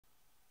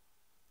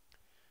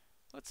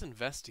Let's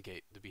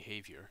investigate the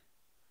behavior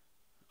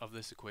of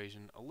this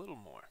equation a little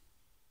more.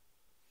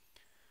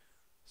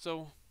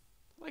 So,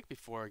 like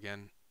before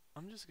again,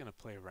 I'm just going to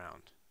play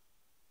around.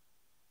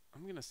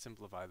 I'm going to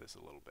simplify this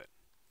a little bit.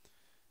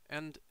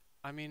 And,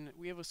 I mean,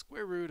 we have a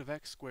square root of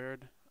x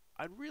squared.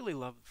 I'd really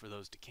love for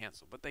those to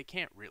cancel, but they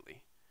can't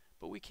really.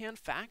 But we can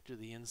factor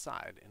the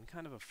inside in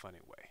kind of a funny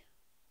way.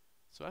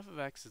 So f of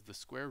x is the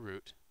square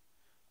root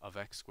of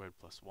x squared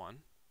plus 1,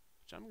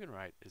 which I'm going to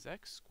write as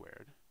x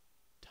squared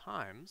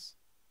times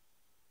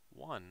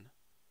 1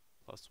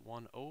 plus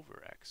 1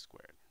 over x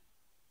squared.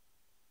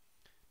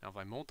 Now if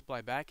I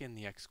multiply back in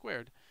the x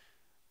squared,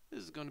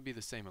 this is going to be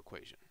the same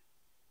equation.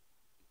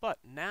 But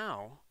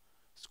now,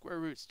 square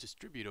roots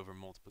distribute over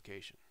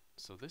multiplication.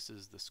 So this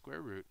is the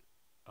square root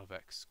of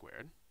x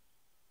squared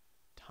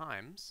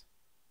times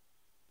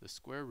the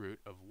square root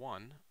of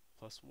 1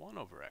 plus 1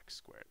 over x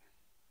squared.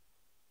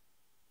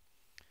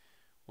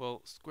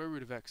 Well, square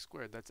root of x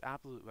squared, that's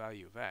absolute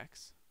value of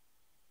x,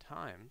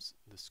 times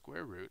the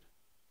square root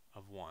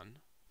of 1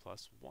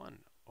 plus 1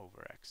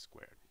 over x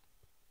squared.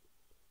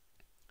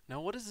 Now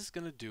what is this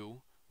going to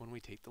do when we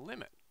take the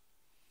limit?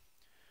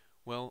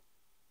 Well,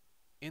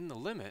 in the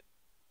limit,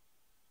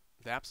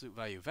 the absolute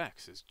value of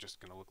x is just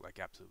going to look like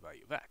absolute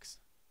value of x.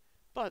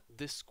 But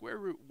this square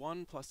root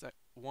 1 plus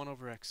 1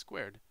 over x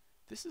squared,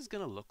 this is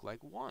going to look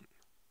like 1.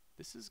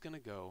 This is going to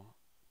go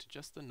to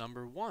just the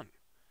number 1.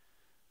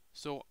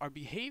 So our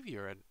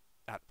behavior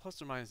at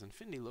plus or minus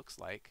infinity looks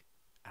like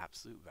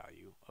absolute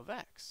value of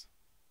x.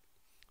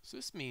 So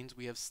this means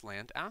we have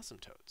slant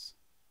asymptotes.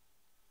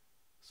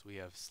 So we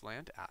have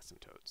slant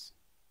asymptotes.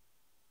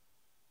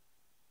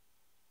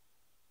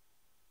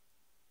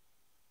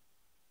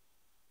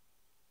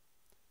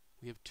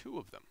 We have two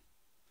of them.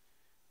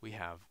 We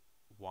have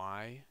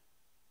y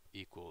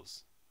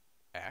equals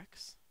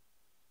x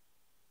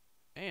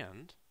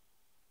and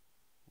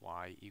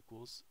y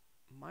equals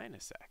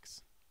minus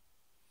x.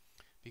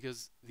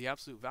 Because the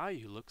absolute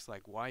value looks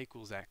like y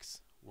equals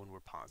x when we're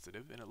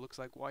positive, and it looks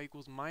like y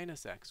equals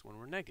minus x when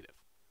we're negative.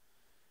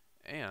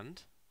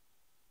 And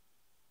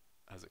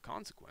as a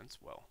consequence,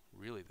 well,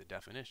 really the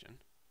definition,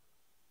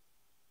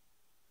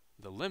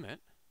 the limit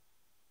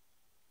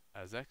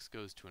as x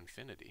goes to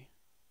infinity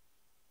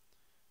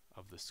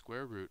of the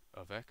square root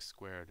of x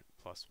squared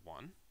plus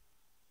 1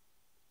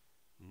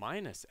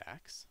 minus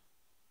x,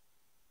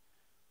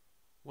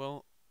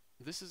 well,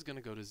 this is going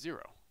to go to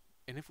 0.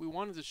 And if we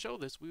wanted to show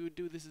this, we would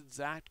do this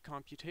exact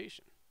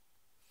computation.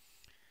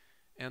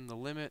 And the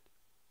limit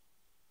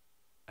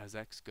as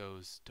x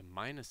goes to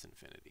minus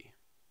infinity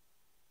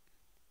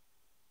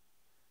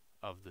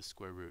of the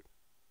square root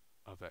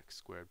of x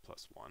squared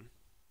plus 1,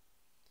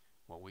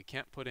 well, we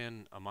can't put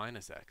in a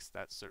minus x.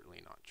 That's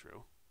certainly not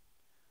true.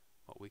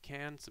 But we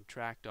can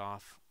subtract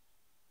off,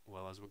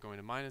 well, as we're going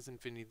to minus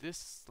infinity, this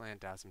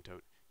slant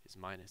asymptote is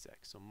minus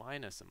x. So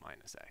minus a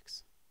minus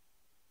x.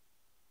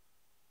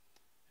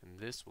 And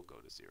this will go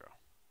to 0.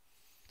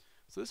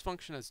 So this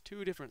function has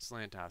two different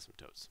slant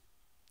asymptotes,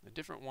 a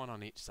different one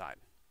on each side.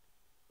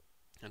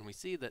 And we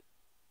see that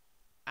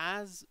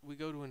as we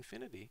go to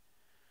infinity,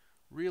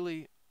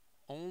 really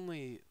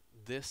only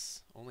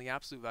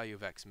absolute value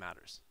of x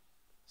matters.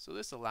 So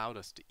this allowed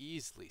us to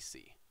easily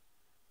see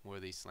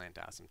where these slant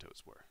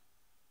asymptotes were.